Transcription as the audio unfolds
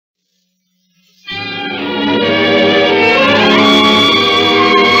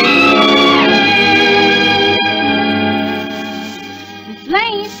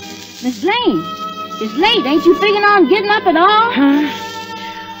Ain't you figuring on getting up at all? Huh?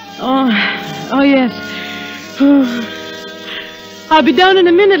 Oh, yes. Oh. I'll be down in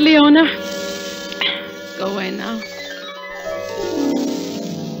a minute, Leona. Go away now.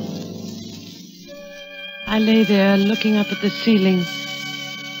 I lay there looking up at the ceiling.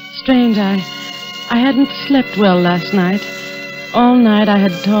 Strange, I hadn't slept well last night. All night I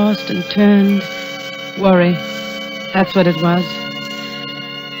had tossed and turned. Worry. That's what it was.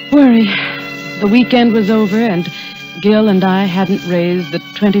 Worry. The weekend was over, and Gil and I hadn't raised the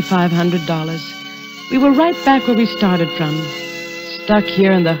 $2,500. We were right back where we started from. Stuck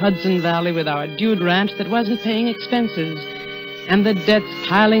here in the Hudson Valley with our dude ranch that wasn't paying expenses, and the debts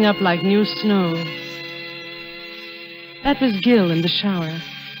piling up like new snow. That was Gil in the shower.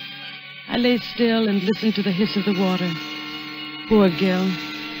 I lay still and listened to the hiss of the water. Poor Gil.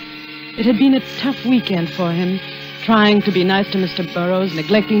 It had been a tough weekend for him, trying to be nice to Mr. Burroughs,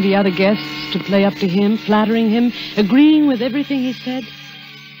 neglecting the other guests to play up to him, flattering him, agreeing with everything he said.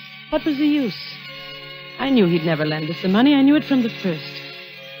 What was the use? I knew he'd never lend us the money. I knew it from the first.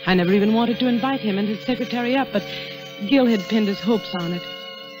 I never even wanted to invite him and his secretary up, but Gil had pinned his hopes on it.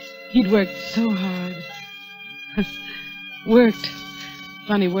 He'd worked so hard. Worked.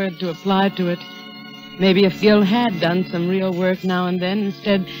 Funny word to apply to it. Maybe if Gil had done some real work now and then,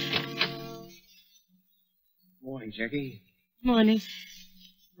 instead... Morning, Jackie. Morning.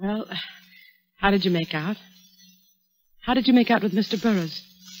 Well, how did you make out? How did you make out with Mr. Burroughs?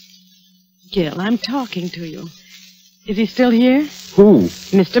 Gil, I'm talking to you. Is he still here? Who?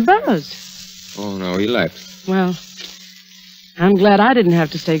 Mr. Burroughs. Oh, no, he left. Well, I'm glad I didn't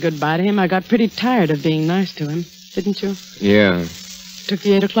have to say goodbye to him. I got pretty tired of being nice to him, didn't you? Yeah. Took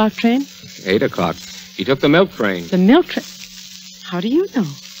the 8 o'clock train? 8 o'clock. He took the milk train. The milk train? How do you know?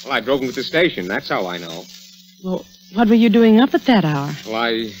 Well, I drove him to the station. That's how I know. Well, what were you doing up at that hour?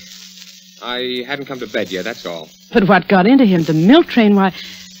 Well, I hadn't come to bed yet, that's all. But what got into him? The milk train? Why,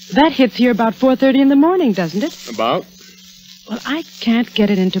 that hits here about 4:30 in the morning, doesn't it? About? Well, I can't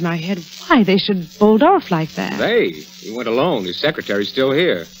get it into my head why they should bolt off like that. He went alone. His secretary's still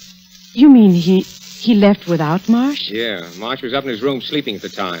here. You mean he left without Marsh? Yeah, Marsh was up in his room sleeping at the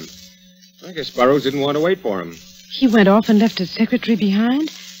time. I guess Burroughs didn't want to wait for him. He went off and left his secretary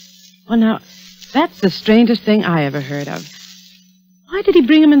behind? Well, now, that's the strangest thing I ever heard of. Why did he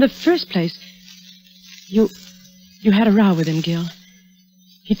bring him in the first place? You had a row with him, Gil.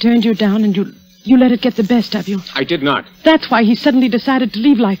 He turned you down and you let it get the best of you. I did not. That's why he suddenly decided to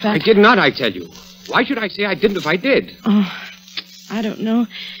leave like that. I did not, I tell you. Why should I say I didn't if I did? Oh, I don't know.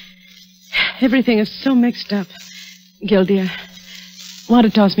 Everything is so mixed up. Gil, dear, want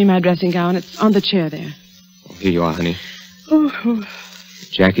to toss me my dressing gown? It's on the chair there. Oh, here you are, honey. Oh.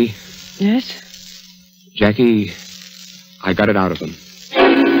 Jackie? Yes? Jackie, I got it out of him.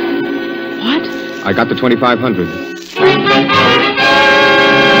 What? I got the $2,500.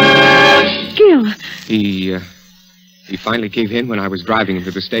 Gil! He finally gave in when I was driving him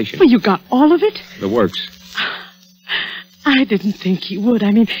to the station. Well, you got all of it? The works. I didn't think he would.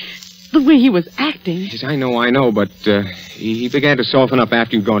 I mean, the way he was acting. Yes, I know, but he began to soften up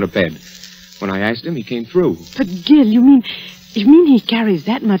after you'd gone to bed. When I asked him, he came through. But, Gil, you mean he carries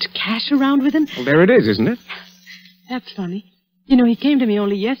that much cash around with him? Well, there it is, isn't it? That's funny. You know, he came to me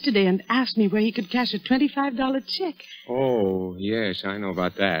only yesterday and asked me where he could cash a $25 check. Oh, yes, I know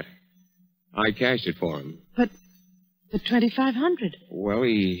about that. I cashed it for him. But the $2,500? Well,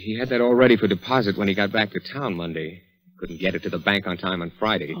 he had that all ready for deposit when he got back to town Monday. Couldn't get it to the bank on time on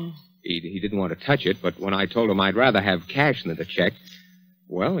Friday. Oh. He didn't want to touch it, but when I told him I'd rather have cash than the check,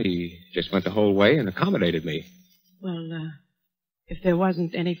 well, he just went the whole way and accommodated me. Well, if there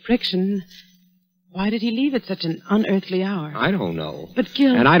wasn't any friction, why did he leave at such an unearthly hour? I don't know. But,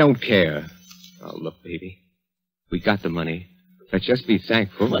 Gil... And I don't care. Oh, look, baby. We got the money. Let's just be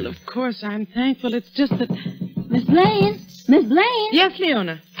thankful. Well, of course I'm thankful. It's just that... Miss Blaine? Miss Blaine? Yes,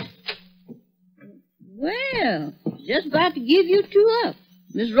 Leona. Well, just about to give you two up.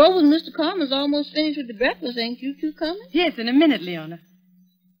 Miss Rose and Mr. Carmen's almost finished with the breakfast. Ain't you two coming? Yes, in a minute, Leona.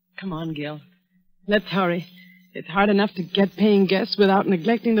 Come on, Gil. Let's hurry. It's hard enough to get paying guests without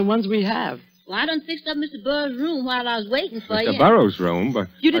neglecting the ones we have. Well, I done fixed up Mr. Burroughs' room while I was waiting for you. Mr. Burroughs' room, but...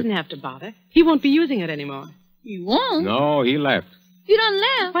 You didn't have to bother. He won't be using it anymore. You won't? No, he left. You done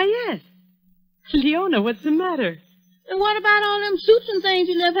left? Why, yes. Leona, what's the matter? And what about all them suits and things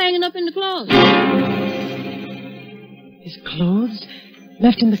you left hanging up in the closet? His clothes?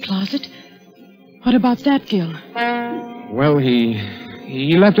 Left in the closet? What about that, Gil? Well, he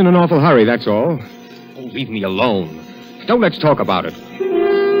left in an awful hurry, that's all. Oh, leave me alone. Don't let's talk about it.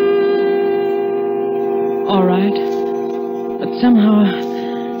 All right. But somehow,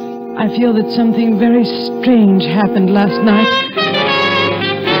 I feel that something very strange happened last night.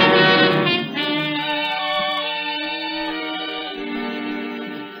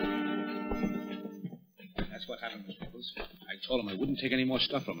 That's what happened, Miss Nichols. I told him I wouldn't take any more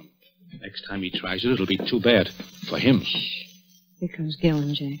stuff from him. Next time he tries it, it'll be too bad. For him. Here comes Gil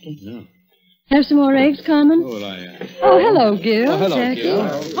and Jackie. No. Have some more eggs, Carmen? Oh, Oh, hello, Gil. Oh, hello, Jackie. Gil.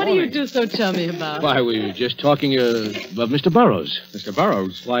 What are you two so chummy about? Why, we were just talking about Mr. Burroughs. Mr.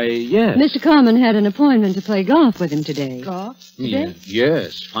 Burroughs? Why, yes. Mr. Carmen had an appointment to play golf with him today. Golf? Yeah,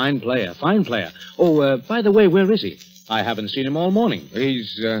 yes, fine player, fine player. Oh, by the way, where is he? I haven't seen him all morning.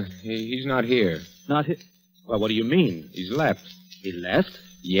 He's not here. Not here? Well, what do you mean? He's left. He left?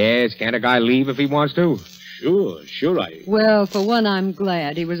 Yes, can't a guy leave if he wants to? Sure, I... Well, for one, I'm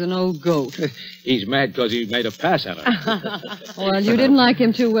glad. He was an old goat. He's mad because he made a pass at her. Well, you didn't like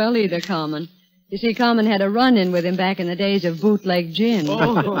him too well either, Carmen. You see, Carmen had a run-in with him back in the days of bootleg gin.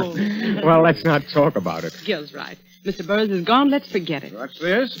 Oh. Well, let's not talk about it. Gil's right. Mr. Burroughs is gone. Let's forget it. What's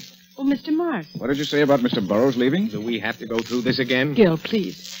this? Oh, Mr. Marsh. What did you say about Mr. Burroughs leaving? Do we have to go through this again? Gil,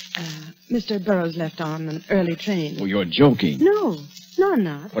 please. Mr. Burroughs left on an early train. Oh, you're joking. No, I'm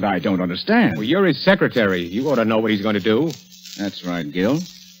not. But I don't understand. Well, you're his secretary. You ought to know what he's going to do. That's right, Gil.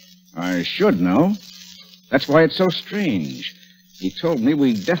 I should know. That's why it's so strange. He told me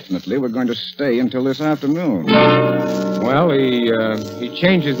we definitely were going to stay until this afternoon. Well, he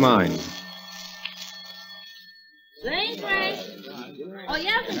changed his mind. Blaine, Frank. Oh,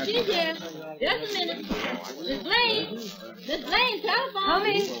 yes, and she's here. Just a minute. Miss Blaine. Miss Blaine, telephone.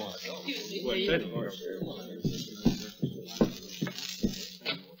 Coming.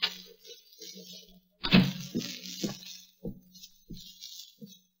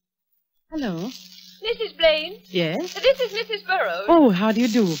 Hello. Mrs. Blaine, Yes? this is Mrs. Burroughs. Oh, how do you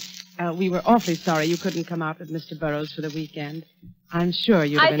do? We were awfully sorry you couldn't come out with Mr. Burroughs for the weekend. I'm sure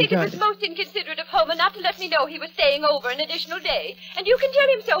you'd have I think it enjoyed was most inconsiderate of Homer not to let me know he was staying over an additional day. And you can tell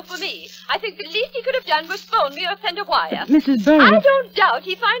him so for me. I think the least he could have done was phone me or send a wire. Mrs. I Burroughs. don't doubt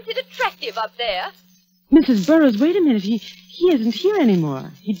he finds it attractive up there. Mrs. Burroughs, wait a minute. He isn't here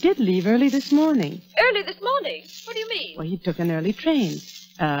anymore. He did leave early this morning. Early this morning? What do you mean? Well, he took an early train.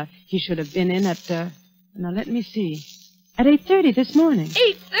 He should have been in at, now let me see. At 8:30 this morning.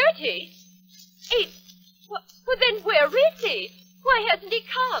 8:30? Well, then where is he? Why hasn't he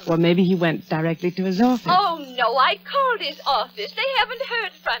come? Well, maybe he went directly to his office. Oh, no, I called his office. They haven't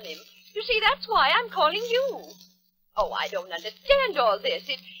heard from him. You see, that's why I'm calling you. Oh, I don't understand all this.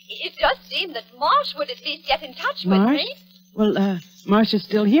 It does seem that Marsh would at least get in touch with Marsh? me. Well, Marsh is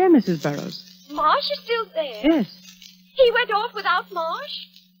still here, Mrs. Burroughs. Marsh is still there? Yes. He went off without Marsh?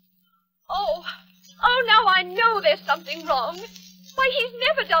 Oh, now I know there's something wrong. Why, he's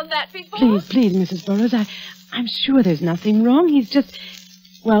never done that before. Please, Mrs. Burroughs, I'm sure there's nothing wrong. He's just,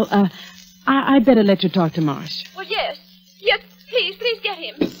 well, I'd better let you talk to Marsh. Well, yes, please get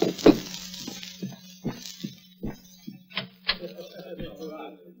him.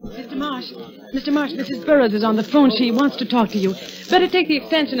 Mr. Marsh, Mrs. Burroughs is on the phone. She wants to talk to you. Better take the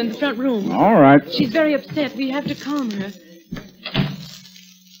extension in the front room. All right. She's very upset. We have to calm her.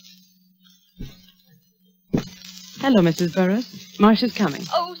 Hello, Mrs. Burroughs. Marsh is coming.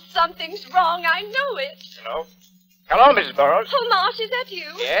 Oh, something's wrong. I know it. Hello, Mrs. Burroughs. Oh, Marsh, is that you?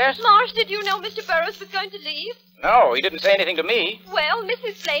 Yes? Marsh, did you know Mr. Burroughs was going to leave? No, he didn't say anything to me. Well,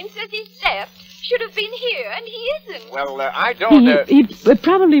 Mrs. Blaine says he's left. Should have been here, and he isn't. Well, I don't... He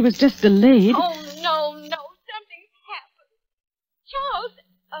probably was just delayed. Oh, no, something's happened. Charles,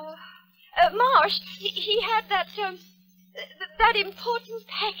 Marsh, he had that important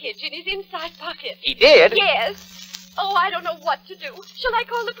package in his inside pocket. He did? Yes. Oh, I don't know what to do. Shall I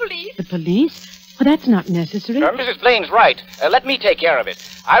call the police? The police? Well, that's not necessary. Mrs. Blaine's right. Let me take care of it.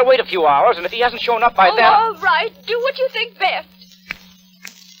 I'll wait a few hours, and if he hasn't shown up by then... All right. Do what you think best.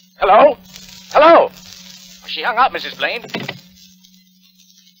 Hello? Hello? She hung up, Mrs. Blaine.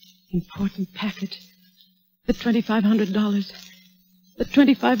 Important package. The $2,500. The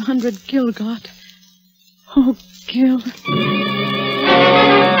 $2,500 Gil got. Oh, Gil.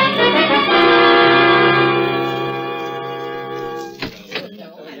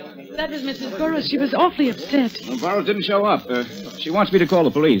 That was Mrs. Burroughs. She was awfully upset. Well, Burroughs didn't show up. She wants me to call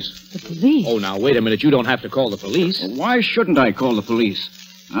the police. The police? Oh, now, wait a minute. You don't have to call the police. Well, why shouldn't I call the police?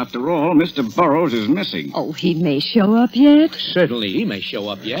 After all, Mr. Burroughs is missing. Oh, he may show up yet. Certainly, he may show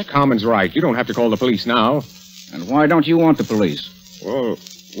up yet. Carmen's right. You don't have to call the police now. And why don't you want the police? Well,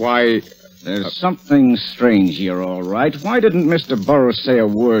 why... There's something strange here, all right. Why didn't Mr. Burroughs say a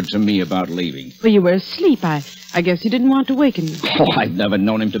word to me about leaving? Well, you were asleep. I guess you didn't want to waken you. Oh, I've never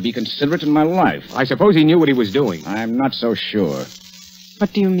known him to be considerate in my life. I suppose he knew what he was doing. I'm not so sure.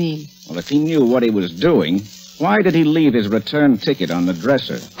 What do you mean? Well, if he knew what he was doing, why did he leave his return ticket on the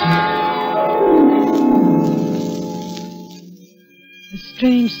dresser? A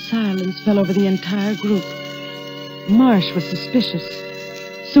strange silence fell over the entire group. Marsh was suspicious.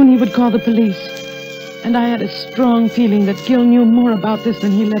 Soon he would call the police. And I had a strong feeling that Gil knew more about this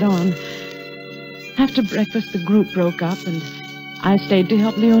than he let on. After breakfast, the group broke up, and I stayed to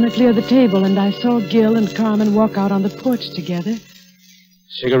help Leona clear the table, and I saw Gil and Carmen walk out on the porch together.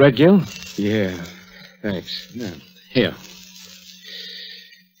 Cigarette, Gil? Yeah, thanks. Yeah. Here.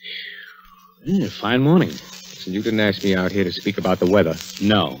 Yeah, fine morning. Listen, you didn't ask me out here to speak about the weather.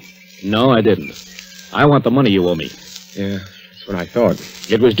 No, I didn't. I want the money you owe me. Yeah, that's what I thought.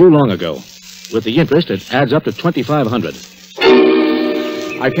 It was due long ago. With the interest, it adds up to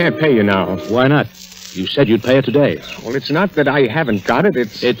 $2,500. I can't pay you now. Why not? You said you'd pay it today. Well, it's not that I haven't got it.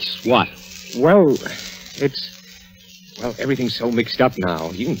 It's what? Well, everything's so mixed up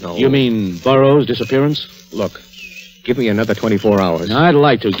now. You know. You mean Burroughs' disappearance? Look, give me another 24 hours. I'd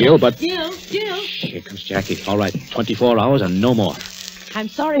like to, Gil, but... Gil. Here comes Jackie. All right, 24 hours and no more. I'm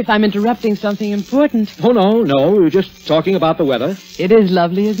sorry if I'm interrupting something important. Oh, no. We're just talking about the weather. It is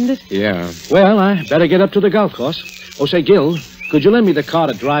lovely, isn't it? Yeah. Well, I better get up to the golf course. Oh, say, Gil, could you lend me the car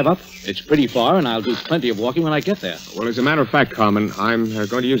to drive up? It's pretty far, and I'll do plenty of walking when I get there. Well, as a matter of fact, Carmen, I'm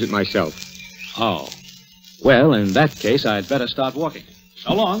going to use it myself. Oh. Well, in that case, I'd better start walking.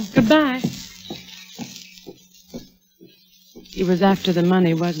 So long. Goodbye. He was after the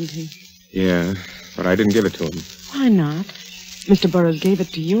money, wasn't he? Yeah, but I didn't give it to him. Why not? Mr. Burroughs gave it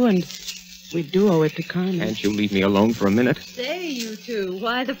to you, and we do owe it to Carmen. Can't you leave me alone for a minute? Say, you two,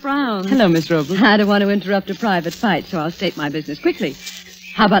 why the frown? Hello, Miss Robles. I don't want to interrupt a private fight, so I'll state my business quickly.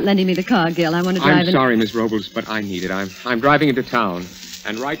 How about lending me the car, Gil? I want to drive I'm sorry, Miss Robles, but I need it. I'm driving into town,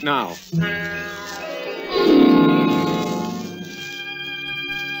 and right now.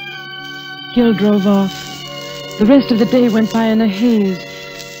 Gil drove off. The rest of the day went by in a haze.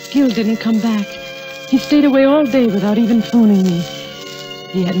 Gil didn't come back. He stayed away all day without even phoning me.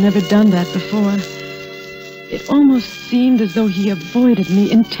 He had never done that before. It almost seemed as though he avoided me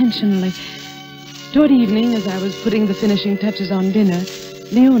intentionally. Toward evening, as I was putting the finishing touches on dinner,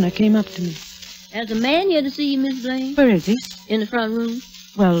 Leona came up to me. There's a man here to see you, Miss Blaine. Where is he? In the front room.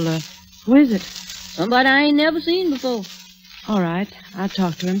 Well, who is it? Somebody I ain't never seen before. All right, I'll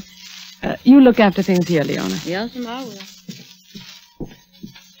talk to him. You look after things here, Leona. Yes, I will.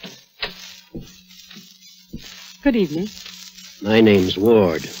 Good evening. My name's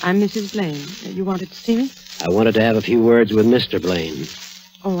Ward. I'm Mrs. Blaine. You wanted to see me? I wanted to have a few words with Mr. Blaine.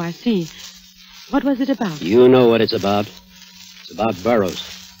 Oh, I see. What was it about? You know what it's about. It's about Burroughs.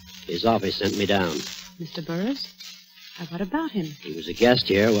 His office sent me down. Mr. Burroughs? What about him? He was a guest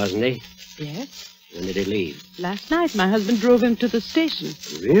here, wasn't he? Yes. When did he leave? Last night, my husband drove him to the station.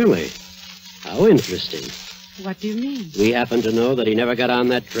 Really? How interesting. What do you mean? We happen to know that he never got on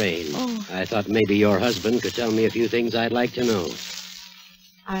that train. Oh. I thought maybe your husband could tell me a few things I'd like to know.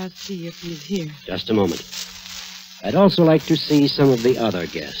 I'll see if he's here. Just a moment. I'd also like to see some of the other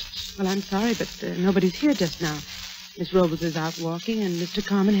guests. Well, I'm sorry, but nobody's here just now. Miss Robles is out walking, and Mr.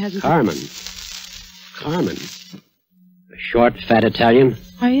 Carmen hasn't... Carmen? A short, fat Italian?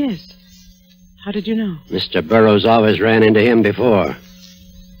 Why, yes. How did you know? Mr. Burroughs always ran into him before.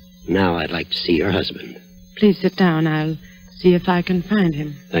 Now I'd like to see your husband. Please sit down. I'll see if I can find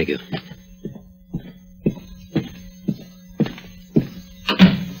him. Thank you.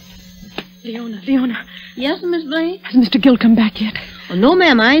 Leona. Yes, Miss Blaine? Has Mr. Gill come back yet? Oh, no,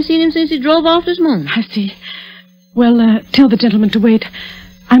 ma'am. I ain't seen him since he drove off this morning. I see. Well, tell the gentleman to wait.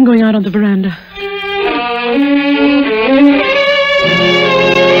 I'm going out on the veranda.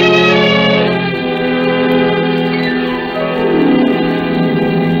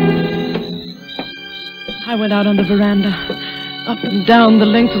 I went out on the veranda. Up and down the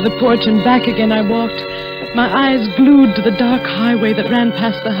length of the porch and back again I walked, my eyes glued to the dark highway that ran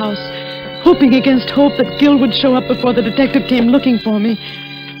past the house, hoping against hope that Gil would show up before the detective came looking for me.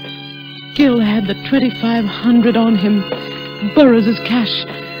 Gil had the $2,500 on him, Burroughs' cash,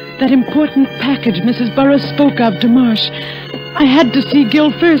 that important package Mrs. Burroughs spoke of to Marsh. I had to see Gil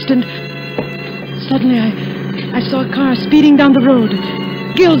first, and suddenly I saw a car speeding down the road.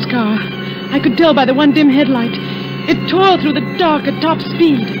 Gil's car. I could tell by the one dim headlight. It tore through the dark at top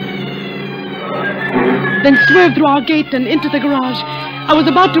speed, then swerved through our gate and into the garage. I was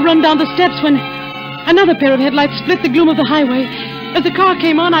about to run down the steps when another pair of headlights split the gloom of the highway. As the car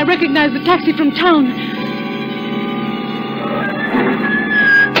came on, I recognized the taxi from town.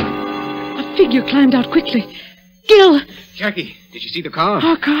 A figure climbed out quickly. Gil! Jackie, did you see the car?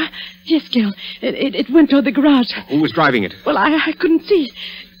 Our car? Yes, Gil. It went toward the garage. Who was driving it? Well, I couldn't see.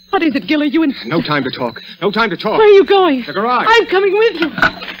 What is it, Gil? Are you in... No time to talk. No time to talk. Where are you going? The garage. I'm coming with you.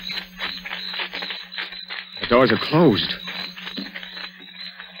 The doors are closed.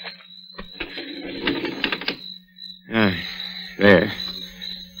 There.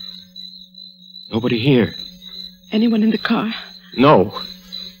 Nobody here. Anyone in the car? No.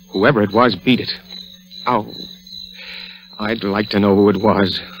 Whoever it was beat it. Oh. I'd like to know who it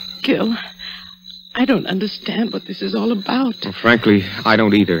was. Gil, I don't understand what this is all about. Well, frankly, I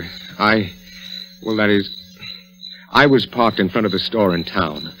don't either. I was parked in front of the store in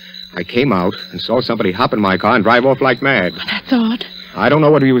town. I came out and saw somebody hop in my car and drive off like mad. That's odd. I don't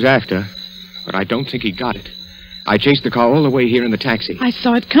know what he was after, but I don't think he got it. I chased the car all the way here in the taxi. I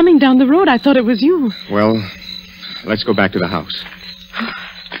saw it coming down the road. I thought it was you. Well, let's go back to the house.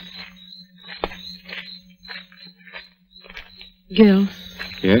 Gil.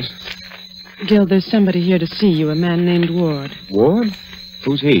 Yes? Gil, there's somebody here to see you, a man named Ward. Ward?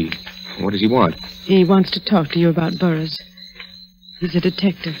 Who's he? What does he want? He wants to talk to you about Burroughs. He's a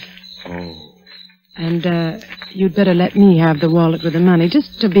detective. Oh. And, you'd better let me have the wallet with the money,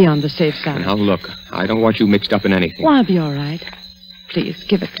 just to be on the safe side. Now, look, I don't want you mixed up in anything. Well, I'll be all right. Please,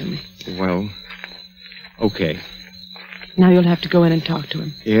 give it to me. Well, okay. Now you'll have to go in and talk to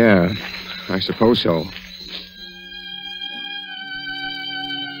him. Yeah, I suppose so.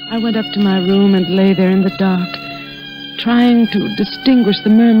 I went up to my room and lay there in the dark, trying to distinguish the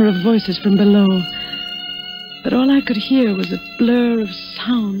murmur of voices from below. But all I could hear was a blur of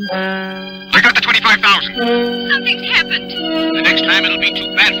sound. I got the 25,000. Something's happened. The next time it'll be too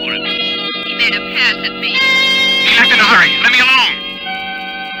bad for him. He made a pass at me. He left in a hurry. Let me alone.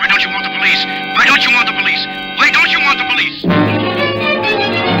 Why don't you want the police? Why don't you want the police? Why don't you want the police?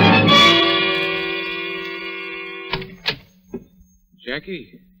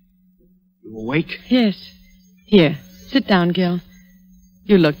 Jackie, you awake? Yes. Here, sit down, Gil.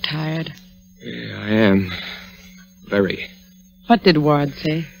 You look tired. Yeah, I am. Very. What did Ward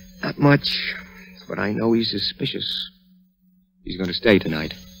say? Not much, but I know he's suspicious. He's going to stay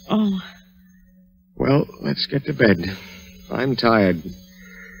tonight. Oh. Well, let's get to bed. I'm tired.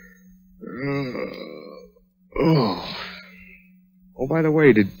 Oh, by the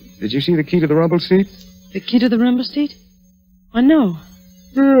way, did you see the key to the rumble seat? The key to the rumble seat? Oh, no.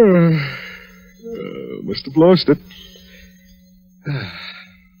 Must have lost it.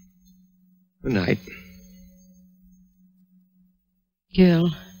 Good night. Gil,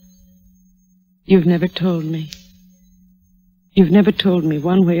 you've never told me. You've never told me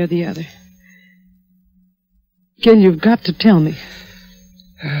one way or the other. Gil, you've got to tell me.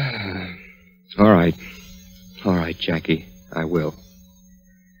 All right, Jackie, I will.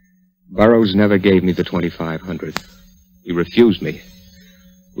 Burroughs never gave me the 2,500. He refused me.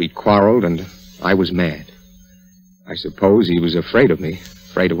 We quarreled, and I was mad. I suppose he was afraid of me,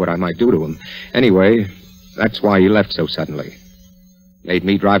 afraid of what I might do to him. Anyway, that's why he left so suddenly. Made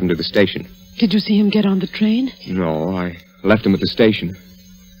me drive him to the station. Did you see him get on the train? No, I left him at the station.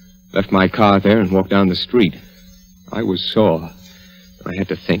 Left my car there and walked down the street. I was sore. I had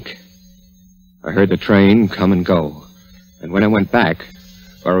to think. I heard the train come and go. And when I went back,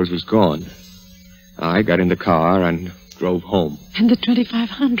 Burroughs was gone. I got in the car and drove home. And the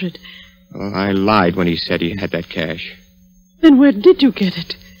 2,500? Well, I lied when he said he had that cash. Then where did you get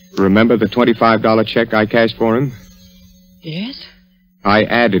it? Remember the $25 check I cashed for him? Yes? I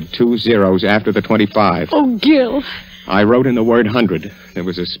added 2 zeros after the 25. Oh, Gil. I wrote in the word 100. There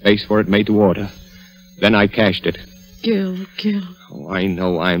was a space for it made to order. Then I cashed it. Gil. Oh, I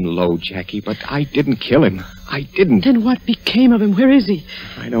know I'm low, Jackie, but I didn't kill him. I didn't. Then what became of him? Where is he?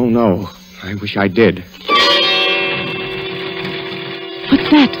 I don't know. I wish I did. What's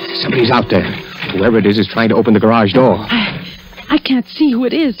that? Somebody's out there. Whoever it is trying to open the garage door. I can't see who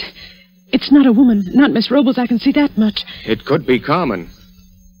it is. It's not a woman, not Miss Robles. I can see that much. It could be Carmen.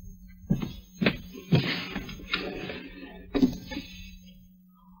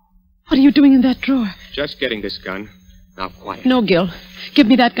 What are you doing in that drawer? Just getting this gun. Now, quiet. No, Gil. Give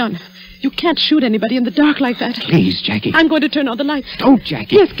me that gun. You can't shoot anybody in the dark like that. Please, Jackie. I'm going to turn on the lights. Don't,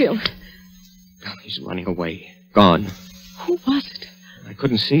 Jackie. Yes, Gil. Oh, he's running away. Gone. Who was it? I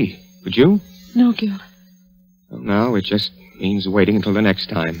couldn't see. Could you? No, Gil. Well, now it just means waiting until the next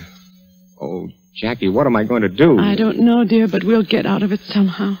time. Oh, Jackie, what am I going to do? I don't know, dear, but we'll get out of it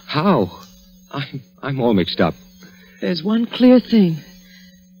somehow. How? I'm all mixed up. There's one clear thing.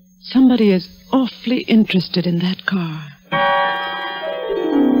 Somebody is awfully interested in that car.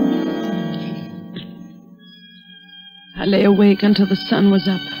 I lay awake until the sun was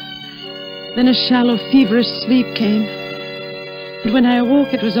up. Then a shallow, feverish sleep came. And when I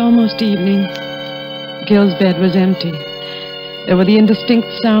awoke, it was almost evening. Gil's bed was empty. There were the indistinct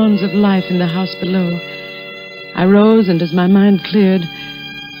sounds of life in the house below. I rose, and as my mind cleared,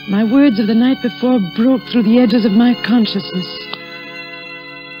 my words of the night before broke through the edges of my consciousness.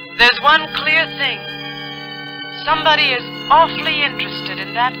 There's one clear thing. Somebody is awfully interested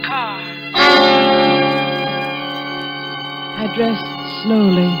in that car. I dressed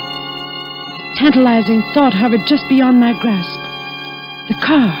slowly. A tantalizing thought hovered just beyond my grasp. The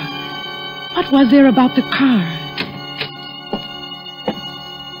car. What was there about the car?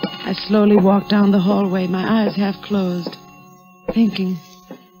 I slowly walked down the hallway, my eyes half closed, thinking.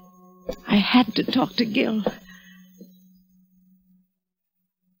 I had to talk to Gil.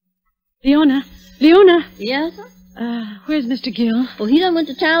 Leona? Yes, sir? Where's Mr. Gill? Well, he done went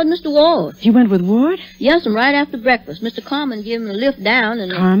to town with Mr. Ward. He went with Ward? Yes, and right after breakfast. Mr. Carmen gave him a lift down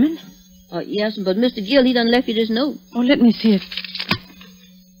and... Carmen? Yes, but Mr. Gill, he done left you this note. Oh, let me see it.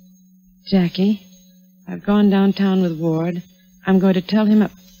 Jackie, I've gone downtown with Ward. I'm going to tell him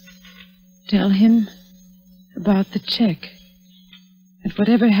about the check. And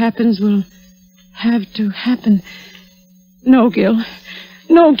whatever happens will have to happen. No, Gil.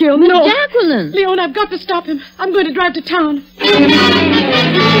 No, Gil, no. Jacqueline! Leon, I've got to stop him. I'm going to drive to town.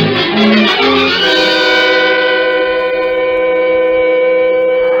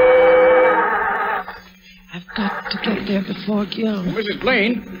 I've got to get there before Gil. Mrs.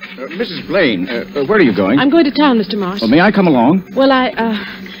 Blaine, where are you going? I'm going to town, Mr. Marsh. Well, may I come along? Well, I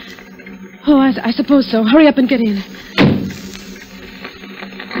suppose so. Hurry up and get in.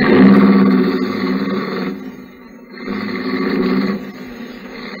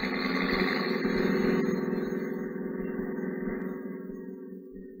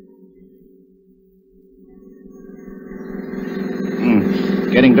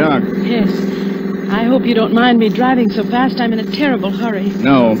 Getting dark. Yes. I hope you don't mind me driving so fast. I'm in a terrible hurry.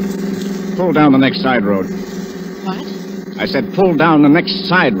 No. Pull down the next side road. What? I said pull down the next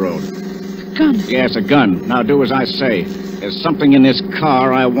side road. A gun? Yes, a gun. Now do as I say. There's something in this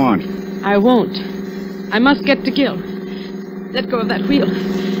car I want. I won't. I must get to Gil. Let go of that wheel.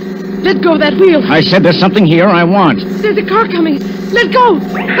 Let go of that wheel. I said there's something here I want. There's a car coming. Let go.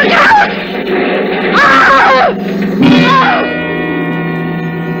 Let go! Ah! Ah!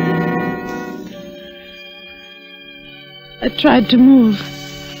 I tried to move.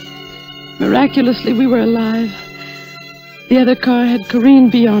 Miraculously, we were alive. The other car had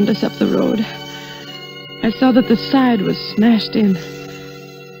careened beyond us up the road. I saw that the side was smashed in.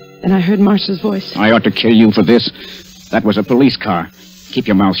 Then I heard Marsh's voice. I ought to kill you for this. That was a police car. Keep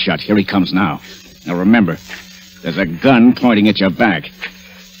your mouth shut. Here he comes now. Now remember, there's a gun pointing at your back.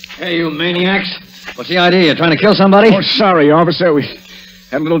 Hey, you maniacs. What's the idea? You trying to kill somebody? Oh, sorry, officer. We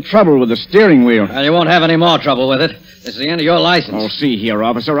had a little trouble with the steering wheel. Well, you won't have any more trouble with it. This is the end of your license. Oh, see here,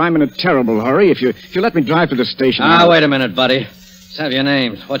 officer. I'm in a terrible hurry. If you let me drive to the station... Wait a minute, buddy. Let's have your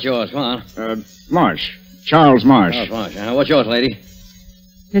names. What's yours? Come on. Marsh. Charles Marsh. Charles Marsh. What's yours, lady?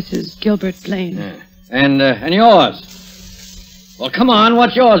 Mrs. Gilbert Blaine. Yeah. And yours? Well, come on.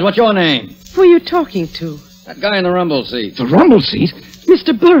 What's yours? What's your name? Who are you talking to? That guy in the rumble seat. The rumble seat?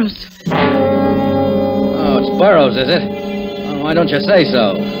 Mr. Burroughs. Oh, it's Burroughs, is it? Well, why don't you say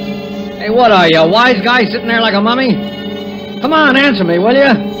so? Hey, what are you, a wise guy sitting there like a mummy? Come on, answer me, will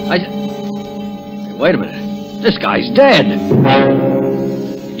you? Hey, wait a minute. This guy's dead.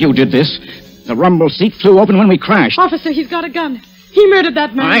 You did this. The rumble seat flew open when we crashed. Officer, he's got a gun. He murdered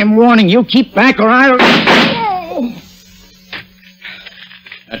that man. I'm warning you. Keep back or I'll... Oh!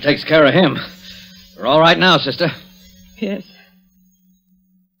 That takes care of him. You're all right now, sister. Yes.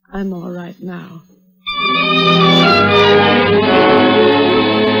 I'm all right now.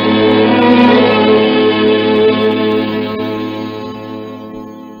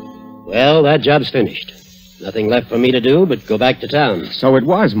 Well, that job's finished. Nothing left for me to do but go back to town. So it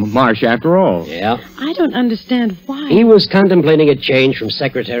was Marsh after all. Yeah. I don't understand why. He was contemplating a change from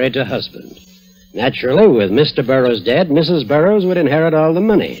secretary to husband. Naturally, with Mr. Burroughs dead, Mrs. Burroughs would inherit all the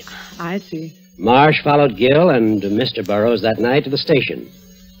money. I see. Marsh followed Gil and Mr. Burroughs that night to the station.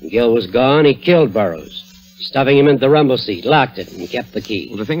 When Gil was gone, he killed Burroughs, stuffing him into the rumble seat, locked it, and kept the key.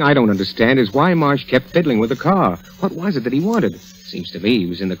 Well, the thing I don't understand is why Marsh kept fiddling with the car. What was it that he wanted? Seems to me he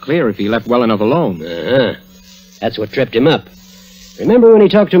was in the clear if he left well enough alone. Uh-huh. That's what tripped him up. Remember when he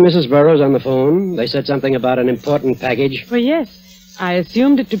talked to Mrs. Burroughs on the phone? They said something about an important package. Well, yes. I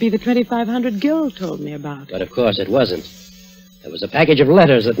assumed it to be the 2,500 Gil told me about. But, of course, it wasn't. There was a package of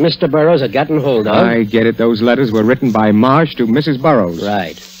letters that Mr. Burroughs had gotten hold of. I get it. Those letters were written by Marsh to Mrs. Burroughs.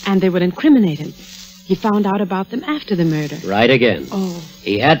 Right. And they would incriminate him. He found out about them after the murder. Right again. Oh.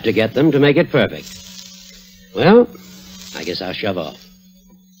 He had to get them to make it perfect. Well, I guess I'll shove off.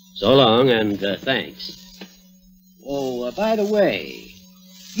 So long, and thanks. Oh, by the way,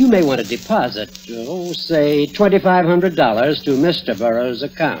 you may want to deposit, say $2,500 to Mr. Burroughs'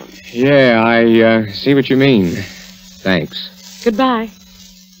 account. Yeah, I see what you mean. Thanks. Goodbye.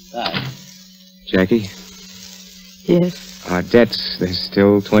 Bye. Jackie? Yes. Our debts, there's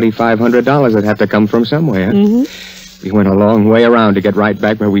still $2,500 that have to come from somewhere. Mm-hmm. We went a long way around to get right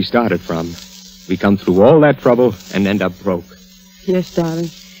back where we started from. We come through all that trouble and end up broke. Yes, darling.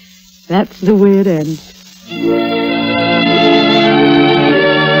 That's the way it ends.